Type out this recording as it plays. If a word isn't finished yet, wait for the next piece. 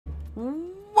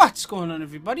What's going on,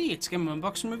 everybody? It's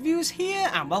GameUnboxingReviews here,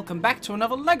 and welcome back to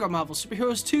another LEGO Marvel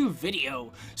Superheroes 2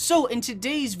 video. So, in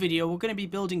today's video, we're going to be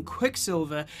building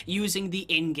Quicksilver using the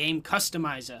in-game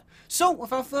Customiser. So,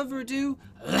 without further ado,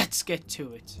 let's get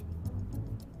to it.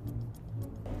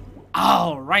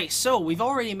 Alright, so we've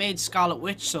already made Scarlet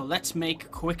Witch, so let's make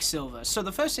Quicksilver. So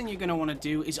the first thing you're going to want to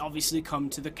do is obviously come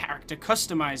to the character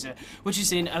customizer, which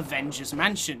is in Avengers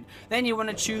Mansion. Then you want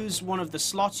to choose one of the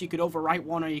slots. You could overwrite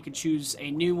one, or you could choose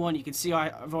a new one. You can see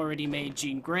I've already made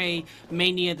Jean Grey,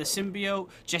 Mania the Symbiote,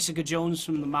 Jessica Jones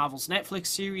from the Marvel's Netflix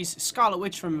series, Scarlet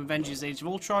Witch from Avengers Age of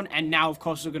Ultron, and now of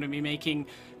course we're going to be making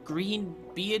green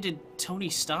bearded Tony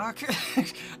Stark.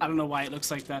 I don't know why it looks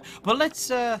like that, but let's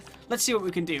see what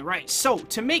we can do. Right, so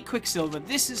to make Quicksilver,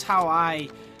 this is how I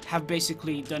have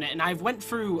basically done it, and I've went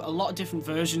through a lot of different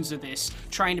versions of this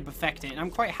trying to perfect it, and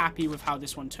I'm quite happy with how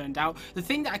this one turned out. The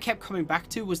thing that I kept coming back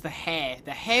to was the hair.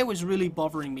 The hair was really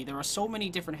bothering me. There are so many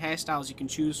different hairstyles you can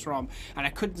choose from, and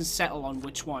I couldn't settle on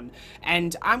which one,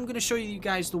 and I'm going to show you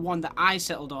guys the one that I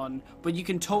settled on, but you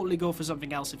can totally go for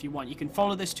something else if you want. You can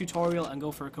follow this tutorial and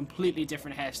go for a completely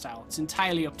different hairstyle. It's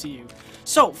entirely up to you.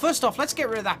 So first off, let's get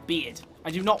rid of that beard. I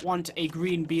do not want a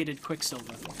green bearded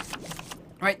Quicksilver.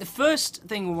 Right, the first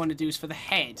thing we want to do is for the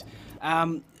head.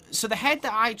 So the head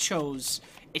that I chose,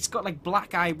 it's got like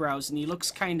black eyebrows, and he looks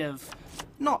kind of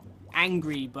not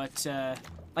angry, but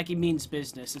like he means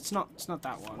business. It's not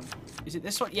that one. Is it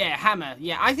this one? Yeah, Hammer.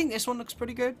 Yeah, I think this one looks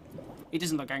pretty good. He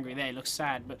doesn't look angry there, he looks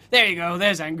sad, but there you go,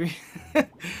 there's angry.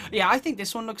 Yeah, I think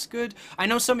this one looks good. I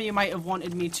know some of you might have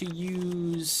wanted me to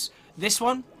use this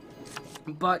one,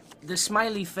 but the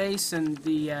smiley face and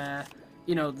the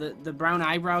you know, the brown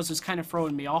eyebrows is kind of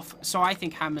throwing me off, so I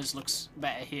think Hammer's looks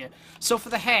better here. So for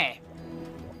the hair,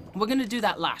 we're going to do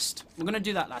that last. We're going to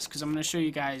do that last because I'm going to show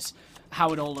you guys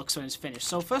how it all looks when it's finished.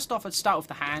 So first off, let's start with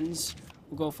the hands.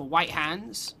 We'll go for white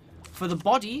hands. For the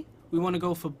body, we want to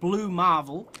go for blue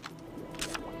marble.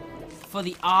 For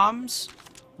the arms,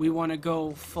 we want to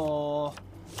go for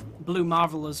blue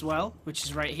marble as well, which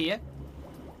is right here.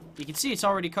 You can see it's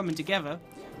already coming together.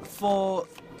 For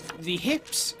the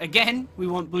hips, again, we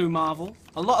want blue marble.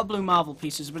 A lot of blue marble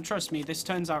pieces, but trust me, this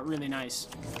turns out really nice.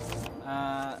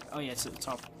 Oh yeah, it's at the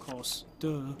top, of course.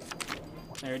 Duh.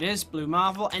 There it is, blue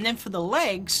marble. And then for the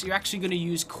legs, you're actually going to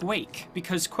use Quake,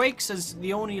 because Quake says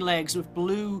the only legs with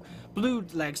blue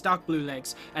legs, dark blue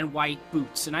legs, and white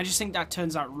boots. And I just think that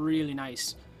turns out really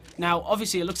nice. Now,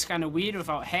 obviously, it looks kind of weird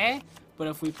without hair, but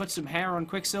if we put some hair on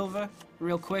Quicksilver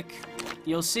real quick,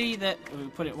 you'll see that we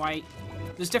put it white.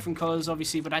 There's different colors,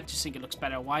 obviously, but I just think it looks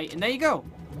better white. And there you go.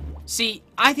 See,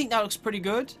 I think that looks pretty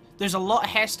good. There's a lot of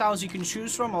hairstyles you can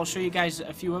choose from. I'll show you guys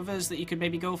a few others that you could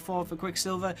maybe go for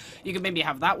Quicksilver. You could maybe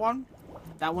have that one.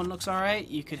 That one looks alright.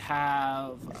 You could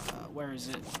have... where is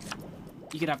it?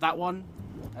 You could have that one.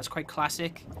 That's quite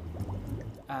classic.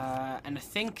 And I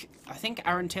think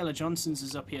Aaron Taylor Johnson's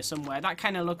is up here somewhere. That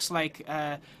kind of looks like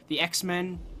the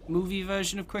X-Men movie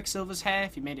version of Quicksilver's hair,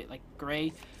 if you made it like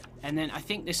grey. And then I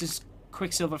think this is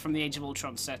Quicksilver from the Age of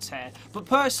Ultron set's hair. But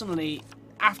personally,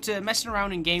 after messing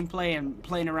around in gameplay and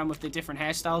playing around with the different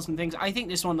hairstyles and things, I think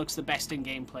this one looks the best in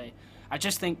gameplay. I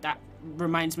just think that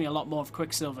reminds me a lot more of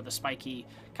Quicksilver, the spiky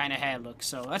kind of hair look.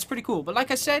 So that's pretty cool. But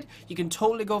like I said, you can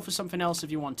totally go for something else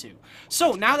if you want to.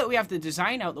 So now that we have the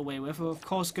design out the way with, we're of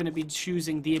course going to be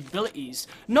choosing the abilities.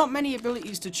 Not many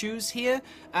abilities to choose here.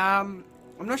 I'm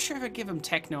not sure if I'd give him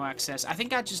techno access. I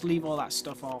think I'd just leave all that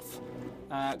stuff off.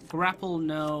 Grapple,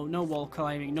 no. No wall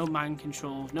climbing, no mind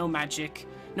control, no magic,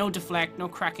 no deflect, no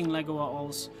cracking Lego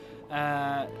walls,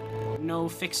 no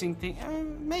fixing thing.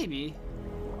 Maybe.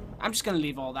 I'm just going to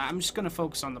leave all that. I'm just going to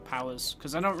focus on the powers,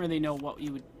 because I don't really know what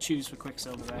you would choose for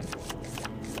Quicksilver there.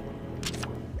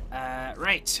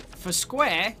 Right. For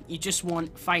square, you just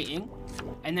want fighting.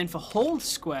 And then for hold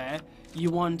square, you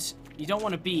don't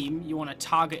want a beam, you want a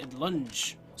targeted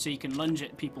lunge. So you can lunge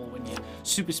at people when you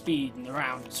super speed and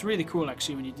around. It's really cool,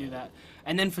 actually, when you do that.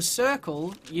 And then for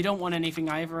circle, you don't want anything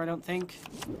either, I don't think.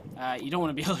 You don't want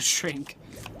to be able to shrink.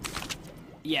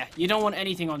 Yeah, you don't want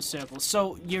anything on circle.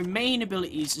 So your main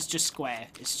abilities is just square.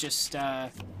 It's just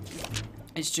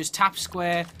tap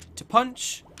square to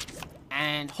punch,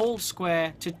 and hold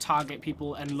square to target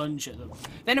people and lunge at them.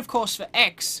 Then, of course, for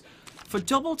X, for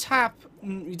double tap,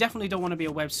 you definitely don't want to be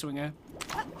a web swinger.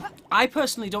 I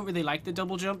personally don't really like the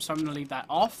double jump, so I'm going to leave that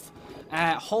off.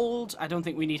 Hold, I don't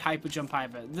think we need hyper jump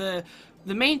either.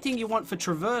 the main thing you want for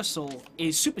traversal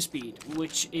is super speed,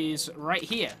 which is right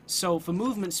here. So for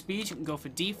movement speed, you can go for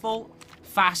default,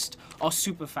 fast, or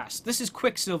super fast. This is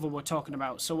Quicksilver we're talking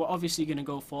about, so we're obviously going to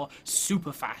go for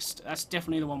super fast. That's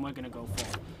definitely the one we're going to go for.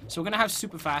 So we're going to have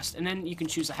super fast, and then you can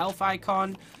choose a health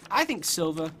icon. I think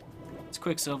silver. It's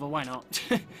Quicksilver, why not?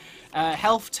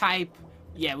 Health type,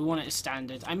 yeah, we want it as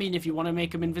standard. I mean, if you want to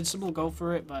make them invincible, go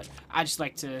for it, but I just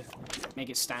like to make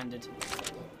it standard.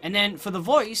 And then for the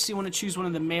voice, you want to choose one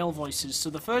of the male voices.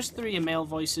 So the first 3 are male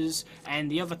voices, and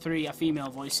the other 3 are female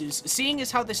voices. Seeing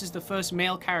as how this is the first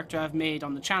male character I've made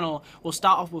on the channel, we'll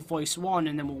start off with voice 1,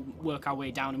 and then we'll work our way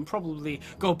down, and probably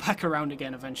go back around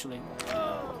again eventually.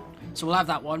 So we'll have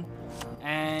that one.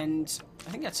 And I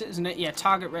think that's it, isn't it? Yeah,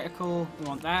 target reticle, we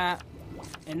want that.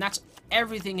 And that's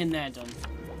everything in there done.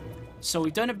 So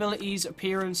we've done abilities,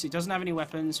 appearance, he doesn't have any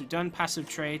weapons, we've done passive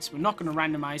traits, we're not going to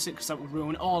randomize it because that would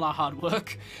ruin all our hard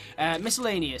work.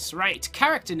 Miscellaneous, right,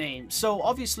 character name. So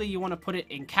obviously you want to put it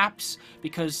in caps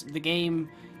because the game,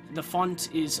 the font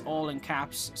is all in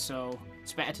caps, so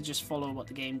it's better to just follow what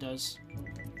the game does.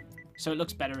 So it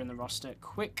looks better in the roster.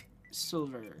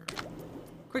 Quicksilver,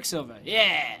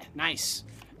 yeah, nice.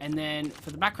 And then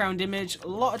for the background image, a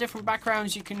lot of different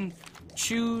backgrounds you can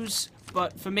choose.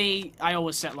 But for me, I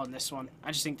always settle on this one.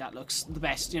 I just think that looks the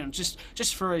best, you know, just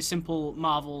for a simple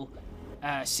Marvel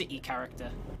City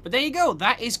character. But there you go,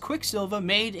 that is Quicksilver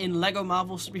made in LEGO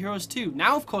Marvel Superheroes 2.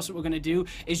 Now, of course, what we're going to do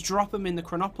is drop him in the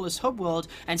Chronopolis HUB World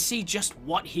and see just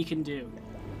what he can do.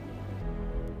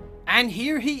 And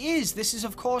here he is. This is,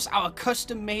 of course, our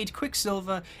custom-made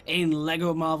Quicksilver in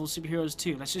LEGO Marvel Superheroes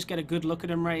 2. Let's just get a good look at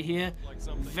him right here.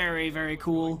 Very, very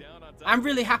cool. I'm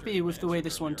really happy with the way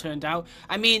this one turned out.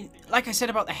 I mean, like I said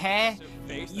about the hair,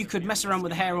 you could mess around with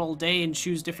the hair all day and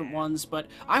choose different ones, but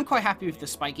I'm quite happy with the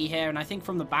spiky hair, and I think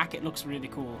from the back it looks really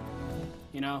cool,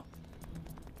 you know?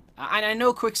 And I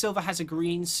know Quicksilver has a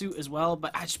green suit as well,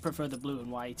 but I just prefer the blue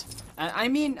and white. I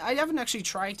mean, I haven't actually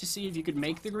tried to see if you could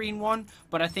make the green one,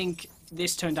 but I think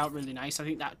this turned out really nice. I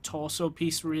think that torso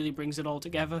piece really brings it all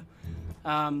together.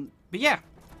 But yeah,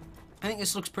 I think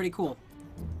this looks pretty cool.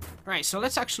 Right, so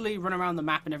let's actually run around the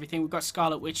map and everything. We've got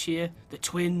Scarlet Witch here, the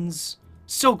twins.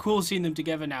 So cool seeing them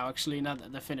together now, actually, now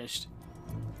that they're finished.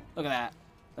 Look at that.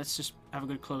 Let's just have a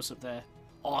good close-up there.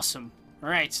 Awesome.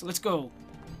 Alright, so let's go.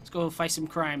 Let's go fight some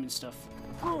crime and stuff.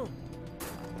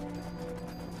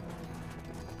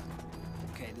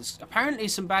 Okay, there's apparently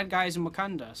some bad guys in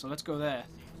Wakanda, so let's go there.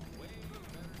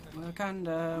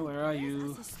 Wakanda, where are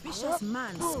you? A suspicious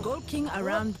man skulking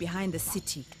around behind the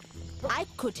city. I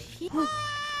could hear...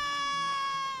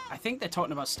 I think they're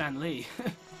talking about Stan Lee.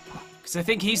 Because I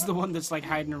think he's the one that's like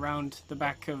hiding around the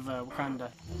back of Wakanda.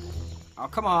 Oh,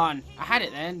 come on. I had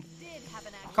it then.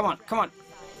 Come on, come on.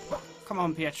 Come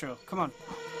on, Pietro. Come on.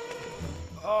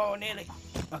 Oh, nearly.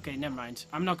 Okay, never mind.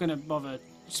 I'm not going to bother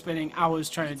spending hours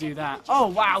trying to do that. Oh,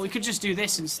 wow. We could just do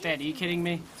this instead. Are you kidding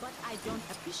me? But I don't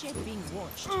appreciate being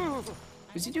watched.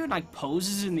 Was he doing like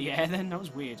poses in the air then? That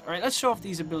was weird. Alright, let's show off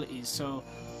these abilities. So,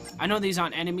 I know these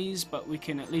aren't enemies, but we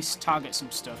can at least target some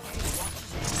stuff.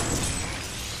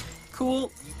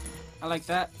 Cool. I like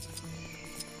that.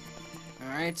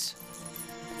 Alright.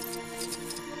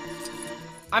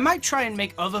 I might try and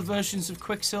make other versions of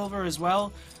Quicksilver as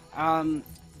well.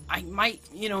 I might,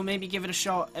 you know, maybe give it a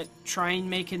shot at trying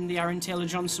making the Aaron Taylor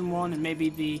Johnson one and maybe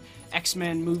the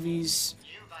X-Men movies.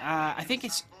 I think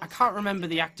it's, I can't remember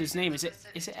the actor's name. Is it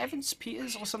Evans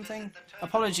Peters or something?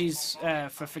 Apologies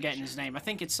for forgetting his name. I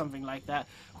think it's something like that.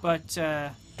 But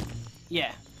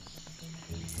yeah,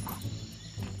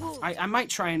 I might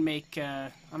try and make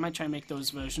those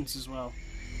versions as well,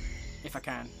 if I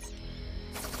can.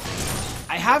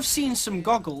 I have seen some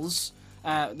goggles,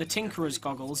 the Tinkerer's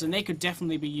goggles, and they could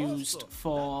definitely be used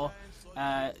for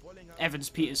Evans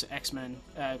Peters X-Men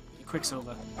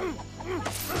Quicksilver.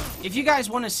 If you guys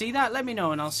want to see that, let me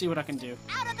know and I'll see what I can do.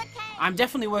 I'm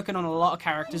definitely working on a lot of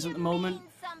characters at the moment.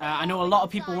 I know a lot of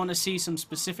people want to see some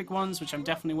specific ones, which I'm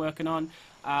definitely working on.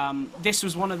 This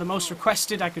was one of the most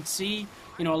requested I could see.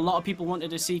 You know, a lot of people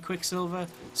wanted to see Quicksilver,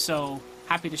 so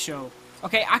happy to show.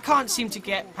 Okay, I can't seem to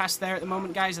get past there at the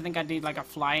moment, guys. I think I need like a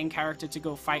flying character to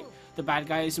go fight the bad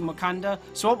guys in Wakanda.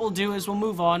 So what we'll do is we'll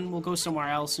move on. We'll go somewhere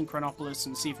else in Chronopolis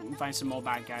and see if we can find some more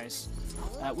bad guys.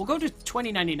 We'll go to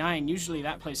 2099. Usually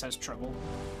that place has trouble.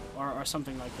 Or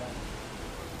something like that.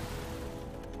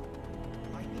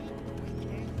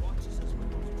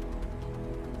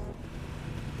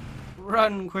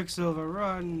 Run, Quicksilver,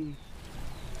 run!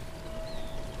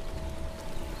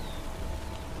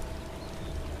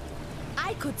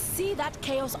 I could see that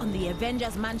chaos on the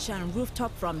Avengers Mansion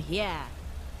rooftop from here.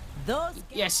 Those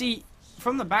yeah, see,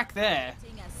 from the back there,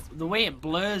 the way it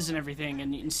blurs and everything,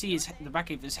 and you can see the back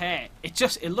of his hair.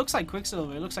 It looks like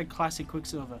Quicksilver. It looks like classic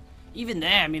Quicksilver. Even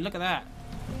there, I mean, look at that.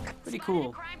 Pretty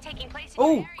cool.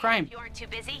 Oh, crime. You aren't too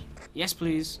busy. Yes,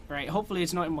 please. Right, hopefully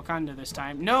it's not in Wakanda this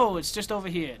time. No, it's just over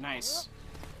here. Nice.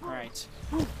 Alright.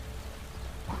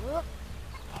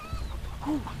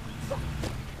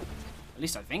 At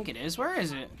least I think it is. Where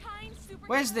is it?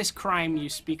 Where's this crime you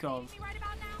speak of?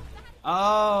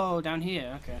 Oh, down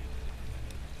here. Okay.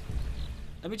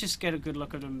 Let me just get a good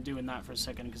look at him doing that for a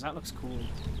second, because that looks cool.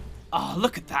 Oh,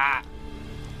 look at that!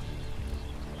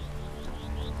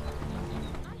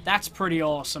 That's pretty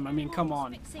awesome. I mean, come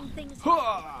on.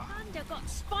 Wakanda got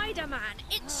Spider-Man.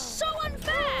 It's so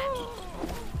unfair.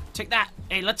 Take that.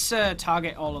 Hey, let's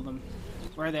target all of them.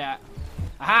 Where are they at?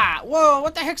 Aha! Whoa!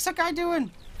 What the heck's that guy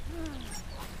doing?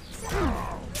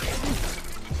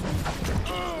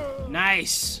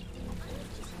 Nice.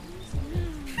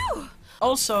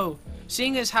 Also,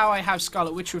 seeing as how I have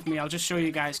Scarlet Witch with me, I'll just show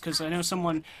you guys, because I know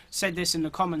someone said this in the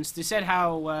comments. They said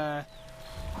how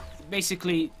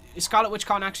basically Scarlet Witch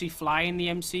can't actually fly in the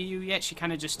MCU yet. She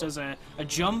kind of just does a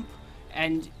jump,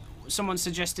 and someone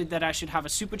suggested that I should have a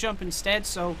super jump instead,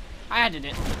 so I added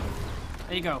it.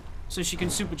 There you go. So she can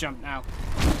super jump now,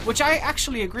 which I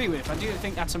actually agree with. I do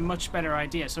think that's a much better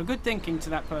idea, so good thinking to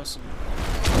that person.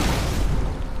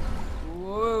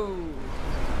 Whoa.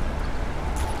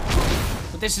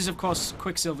 But this is, of course,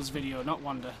 Quicksilver's video, not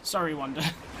Wanda. Sorry, Wanda.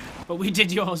 But we did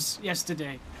yours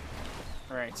yesterday.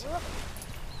 Alright.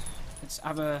 Let's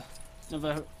have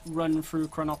another run through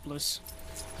Chronopolis.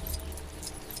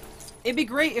 It'd be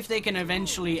great if they can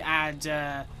eventually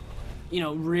add, you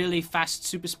know, really fast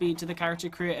super speed to the character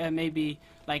creator, maybe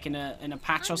like in a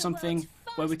patch or something,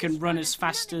 where we can run as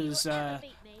fast as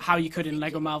how you could in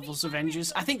Lego Marvel's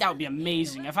Avengers. I think that would be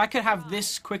amazing. If I could have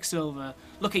this Quicksilver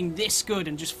looking this good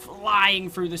and just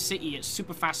flying through the city at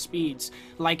super fast speeds,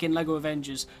 like in Lego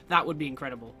Avengers, that would be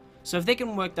incredible. So if they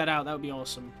can work that out, that would be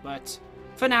awesome. But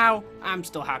for now, I'm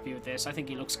still happy with this. I think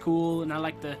he looks cool, and I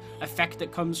like the effect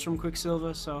that comes from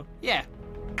Quicksilver, so yeah.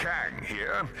 Kang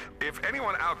here. If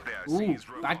anyone out there sees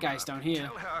bad guys down here.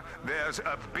 Tell her there's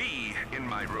a bee in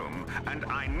my room, and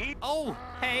I need... Oh,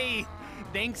 hey!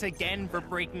 Thanks again for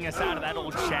breaking us out of that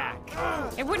old shack.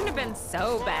 It wouldn't have been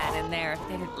so bad in there if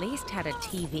they'd at least had a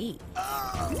TV.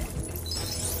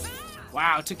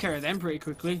 Wow, took care of them pretty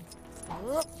quickly.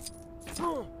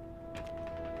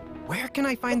 Where can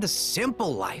I find the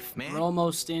simple life, man? We're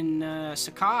almost in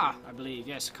Sakaar, I believe.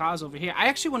 Yeah, Sakaar's over here. I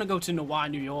actually want to go to Noir,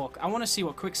 New York. I want to see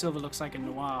what Quicksilver looks like in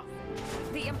Noir.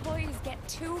 The employees get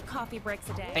 2 coffee breaks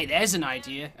a day. Hey, there's an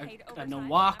idea. A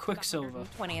Noir Quicksilver.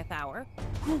 20th hour.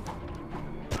 Whoa.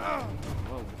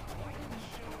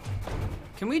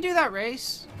 Can we do that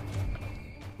race?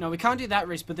 No, we can't do that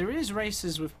race, but there is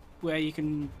races with where you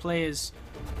can play as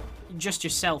just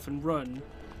yourself and run.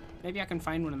 Maybe I can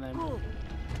find one of them.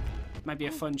 Might be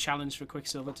a fun challenge for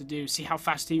Quicksilver to do. See how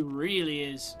fast he really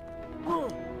is.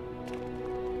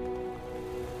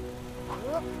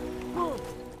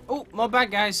 Oh, more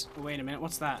bad guys. Oh, wait a minute,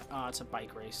 what's that? Oh, it's a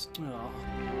bike race. Oh.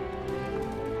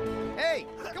 Hey,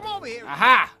 come over here.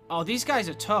 Aha! Oh, these guys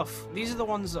are tough. These are the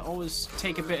ones that always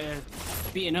take a bit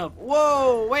of beating up.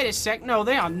 Whoa, wait a sec. No,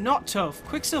 they are not tough.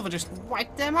 Quicksilver just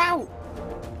wiped them out.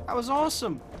 That was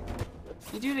awesome.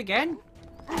 You do it again?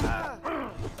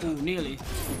 Ooh, nearly.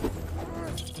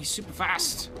 He's super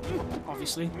fast,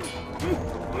 obviously.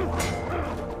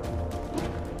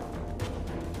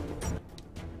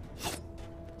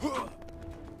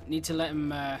 Need to let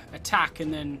him attack,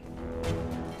 and then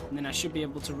I should be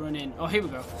able to run in. Oh, here we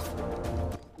go.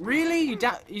 Really? You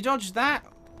dodged that?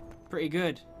 Pretty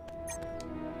good.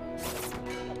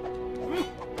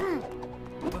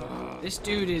 This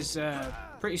dude is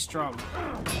pretty strong.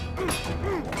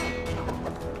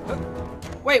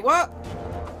 Wait, what?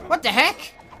 What the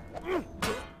heck?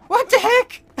 What the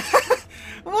heck?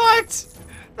 What?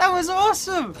 That was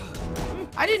awesome.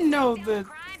 I didn't know the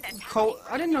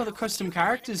custom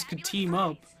characters could team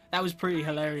up. That was pretty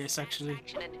hilarious, actually.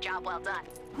 Job well done.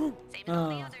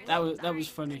 Oh, that was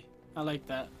funny. I like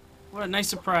that. What a nice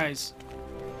surprise.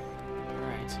 All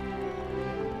right.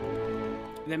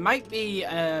 There might be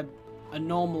a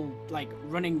normal like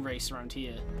running race around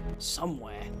here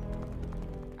somewhere.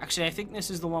 Actually, I think this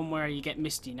is the one where you get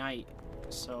Misty Night.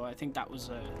 So I think that was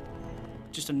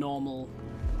just a normal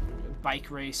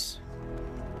bike race.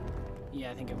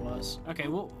 Yeah, I think it was. Okay,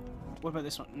 well, what about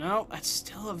this one? No, that's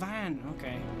still a van.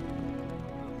 Okay.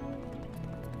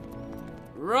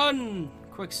 Run,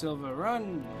 Quicksilver,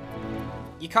 run!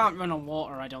 You can't run on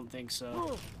water, I don't think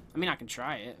so. I mean, I can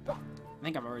try it. I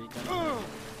think I've already done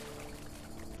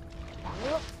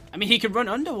it. I mean, he could run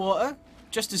underwater.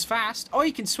 just as fast. Oh,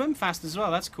 he can swim fast as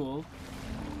well. That's cool.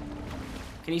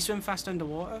 Can he swim fast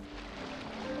underwater?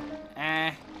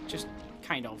 Just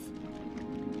kind of.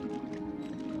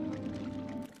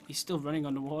 He's still running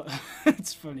underwater.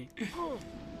 It's funny.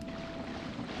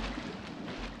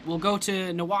 We'll go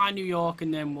to Noir, New York,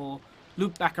 and then we'll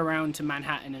loop back around to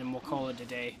Manhattan, and we'll call it a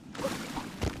day.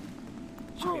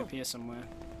 Should be up here somewhere.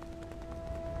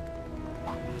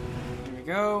 There we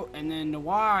go. And then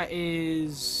Noir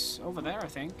is over there, I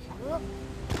think.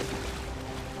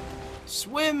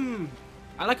 Swim!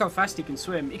 I like how fast he can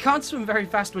swim. He can't swim very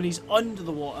fast when he's under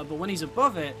the water, but when he's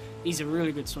above it, he's a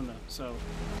really good swimmer. So,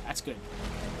 that's good.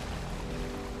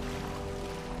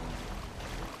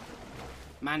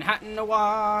 Manhattan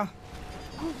Noir.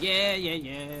 Yeah, yeah,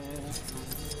 yeah.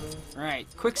 Right,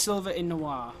 Quicksilver in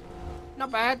Noir.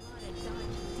 Not bad.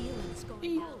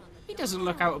 He doesn't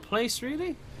look out of place,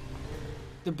 really.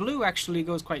 The blue actually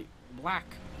goes quite black.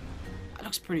 That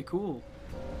looks pretty cool.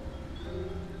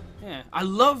 Yeah, I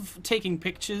love taking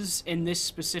pictures in this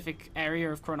specific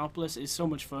area of Chronopolis. It's so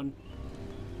much fun.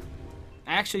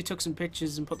 I actually took some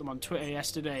pictures and put them on Twitter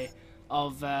yesterday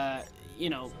of, you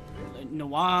know,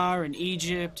 Noir and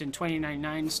Egypt and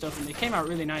 2099 stuff, and they came out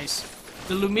really nice.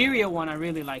 The Lumeria one I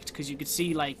really liked because you could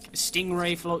see, like, a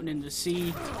stingray floating in the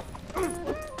sea,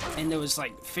 and there was,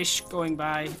 like, fish going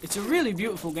by. It's a really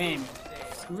beautiful game.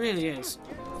 It really is.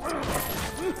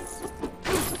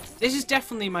 This is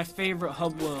definitely my favorite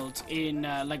hub world in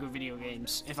LEGO video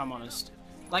games, if I'm honest.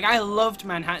 Like, I loved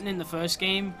Manhattan in the first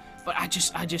game, but I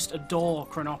just adore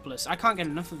Chronopolis. I can't get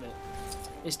enough of it.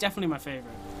 It's definitely my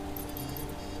favorite.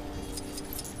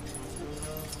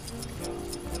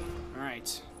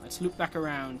 Alright, let's loop back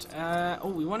around. Oh,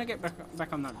 we want to get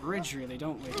back on that bridge, really,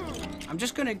 don't we? I'm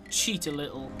just going to cheat a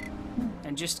little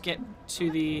and just get to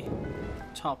the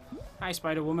top. Hi,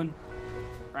 Spider-Woman.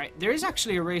 Right, there is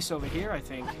actually a race over here, I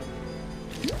think.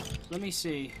 Let me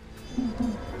see.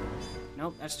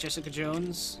 Nope, that's Jessica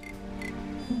Jones.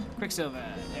 Quicksilver,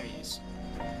 there he is.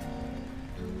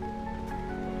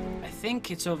 I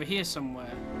think it's over here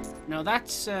somewhere. No,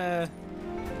 that's, oh,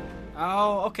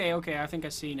 okay, I think I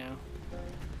see now.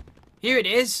 Here it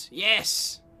is,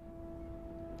 yes!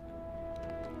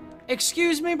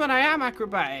 Excuse me, but I am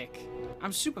acrobatic.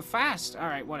 I'm super fast.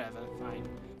 Alright, whatever, fine.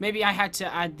 Maybe I had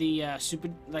to add the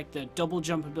the double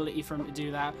jump ability for him to do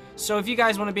that. So if you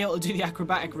guys want to be able to do the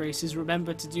acrobatic races,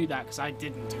 remember to do that, because I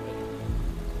didn't do it.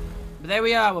 But there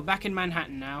we are, we're back in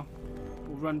Manhattan now.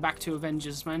 We'll run back to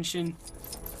Avengers Mansion,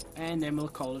 and then we'll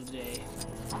call it a day.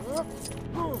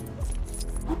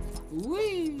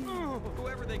 Whee!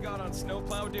 Whoever they got on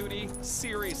snowplow duty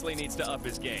seriously needs to up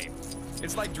his game.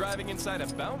 It's like driving inside a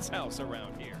bounce house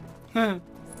around here.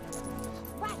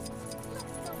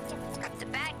 The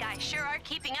bad guys sure are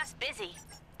keeping us busy.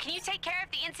 Can you take care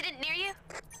of the incident near you?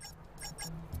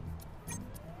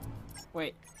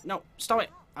 Wait, no, stop it.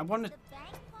 I want to...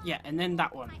 Yeah, and then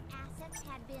that one.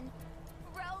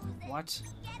 What?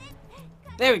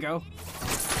 There we go.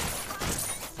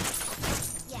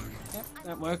 Yep,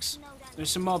 that works.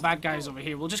 There's some more bad guys over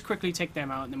here. We'll just quickly take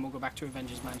them out, and then we'll go back to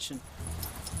Avengers Mansion.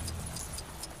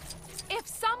 If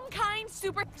some kind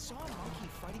super... Saw a monkey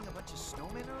fighting a bunch of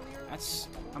snowmen earlier? That's...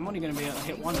 I'm only going to be able to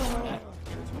hit one of them.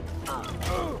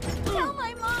 Tell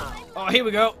my mom! Oh, here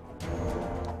we go.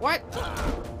 What?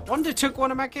 Wanda took one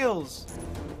of my kills.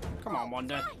 Come on,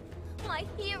 Wanda. My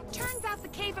hero. Turns out the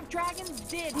Cave of Dragons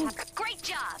did. Great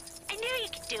job! I knew you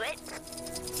could do it.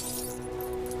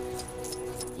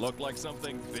 Look like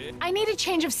something big? I need a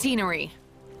change of scenery.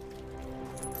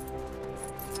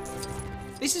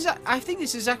 This is, I think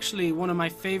this is actually one of my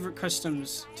favorite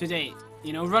customs to date.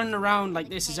 You know, running around like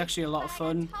this is actually a lot of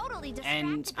fun,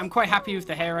 and I'm quite happy with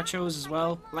the hair I chose as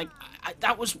well. Like,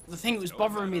 that was the thing that was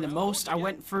bothering me the most. I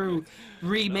went through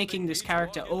remaking this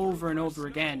character over and over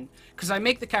again, because I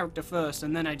make the character first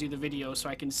and then I do the video so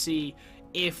I can see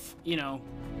if, you know,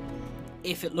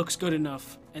 if it looks good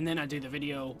enough, and then I do the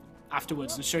video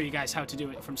afterwards and show you guys how to do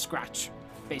it from scratch,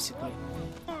 basically.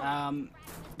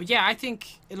 But yeah, I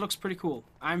think it looks pretty cool.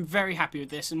 I'm very happy with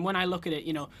this, and when I look at it,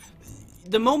 you know,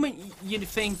 the moment you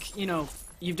think, you know,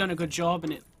 you've done a good job,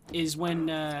 and it is when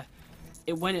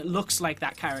it looks like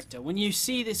that character. When you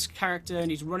see this character and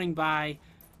he's running by,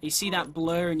 you see that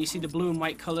blur and you see the blue and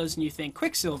white colors and you think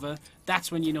Quicksilver, that's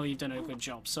when you know you've done a good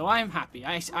job. So I'm happy.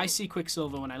 I see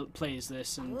Quicksilver when I play as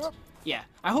this, and yeah,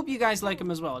 I hope you guys like him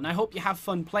as well, and I hope you have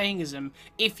fun playing as him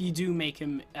if you do make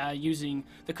him using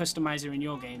the customizer in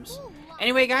your games.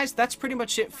 Anyway guys, that's pretty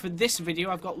much it for this video.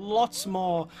 I've got lots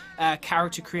more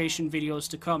character creation videos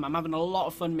to come. I'm having a lot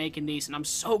of fun making these, and I'm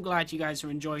so glad you guys are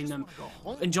enjoying them,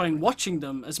 enjoying watching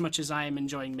them as much as I am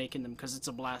enjoying making them, because it's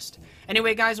a blast.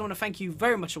 Anyway guys, I want to thank you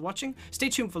very much for watching. Stay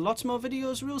tuned for lots more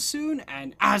videos real soon,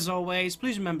 and as always,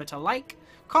 please remember to like,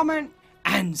 comment,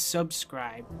 and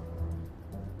subscribe.